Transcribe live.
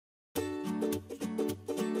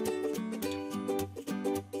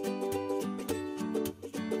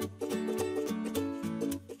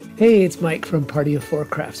Hey, it's Mike from Party of Four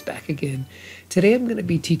Crafts back again. Today I'm going to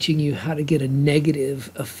be teaching you how to get a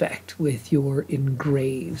negative effect with your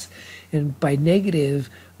engraves. And by negative,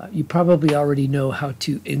 you probably already know how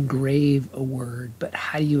to engrave a word, but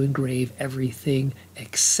how do you engrave everything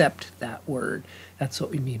except that word? That's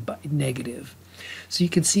what we mean by negative. So you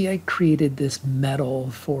can see I created this medal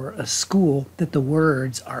for a school that the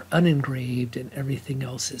words are unengraved and everything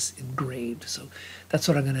else is engraved. So that's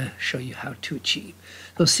what I'm going to show you how to achieve.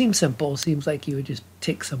 So it seems simple. It seems like you would just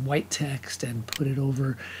take some white text and put it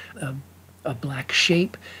over a black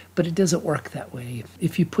shape, but it doesn't work that way.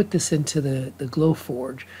 If you put this into the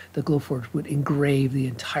Glowforge would engrave the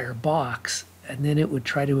entire box, and then it would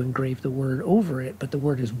try to engrave the word over it, but the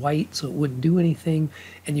word is white, so it wouldn't do anything,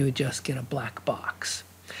 and you would just get a black box.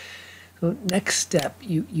 So next step,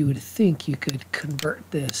 you would think you could convert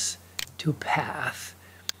this to a path,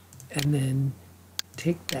 and then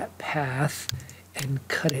take that path and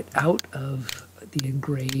cut it out of the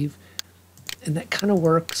engrave. And that kind of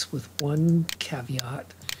works with one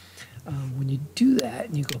caveat. When you do that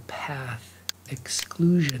and you go path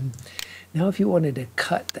exclusion, now if you wanted to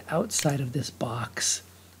cut the outside of this box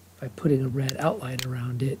by putting a red outline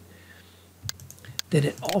around it, then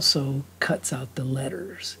it also cuts out the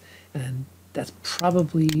letters. And that's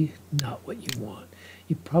probably not what you want.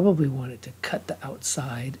 You probably want it to cut the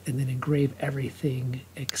outside and then engrave everything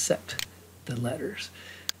except the letters.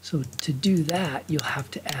 So to do that, you'll have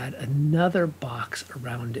to add another box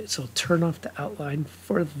around it. So turn off the outline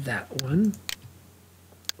for that one,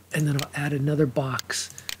 and then I'll add another box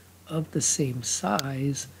of the same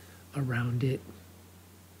size around it.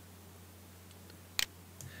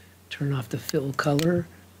 Turn off the fill color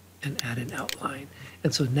and add an outline.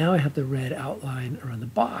 And so now I have the red outline around the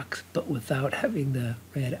box, but without having the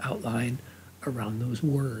red outline around those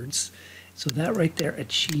words. So that right there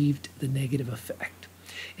achieved the negative effect.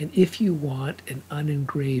 And if you want an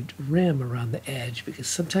unengraved rim around the edge, because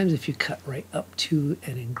sometimes if you cut right up to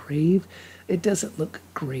an engrave, it doesn't look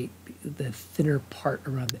great, the thinner part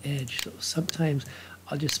around the edge. So sometimes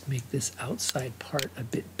I'll just make this outside part a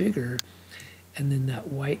bit bigger, and then that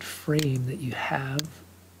white frame that you have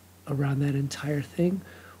around that entire thing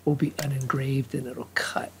will be unengraved, and it'll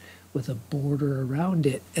cut with a border around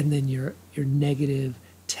it, and then your negative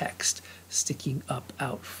text sticking up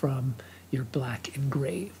out from your black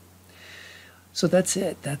engrave. So that's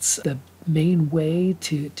it. That's the main way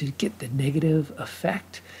to get the negative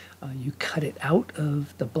effect. You cut it out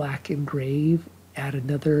of the black engrave, add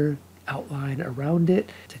another outline around it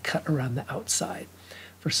to cut around the outside.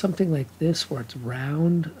 For something like this where it's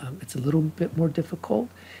round, it's a little bit more difficult.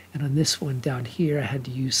 And on this one down here, I had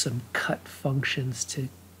to use some cut functions to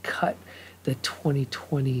cut the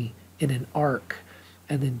 2020 in an arc,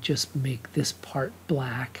 and then just make this part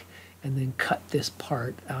black, and then cut this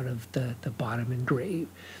part out of the bottom engrave.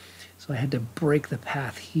 So I had to break the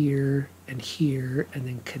path here, and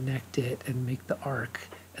then connect it and make the arc,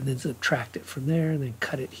 and then subtract it from there, and then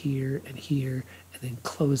cut it here, and then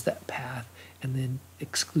close that path, and then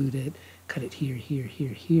exclude it, cut it here,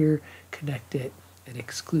 here, connect it, and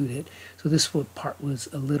exclude it. So this part was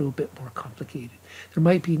a little bit more complicated. There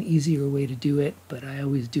might be an easier way to do it, but I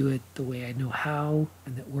always do it the way I know how,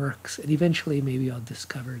 and it works. And eventually maybe I'll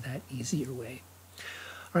discover that easier way.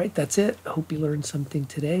 All right, that's it. I hope you learned something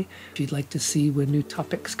today. If you'd like to see when new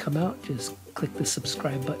topics come out, just click the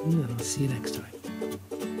subscribe button, and I'll see you next time.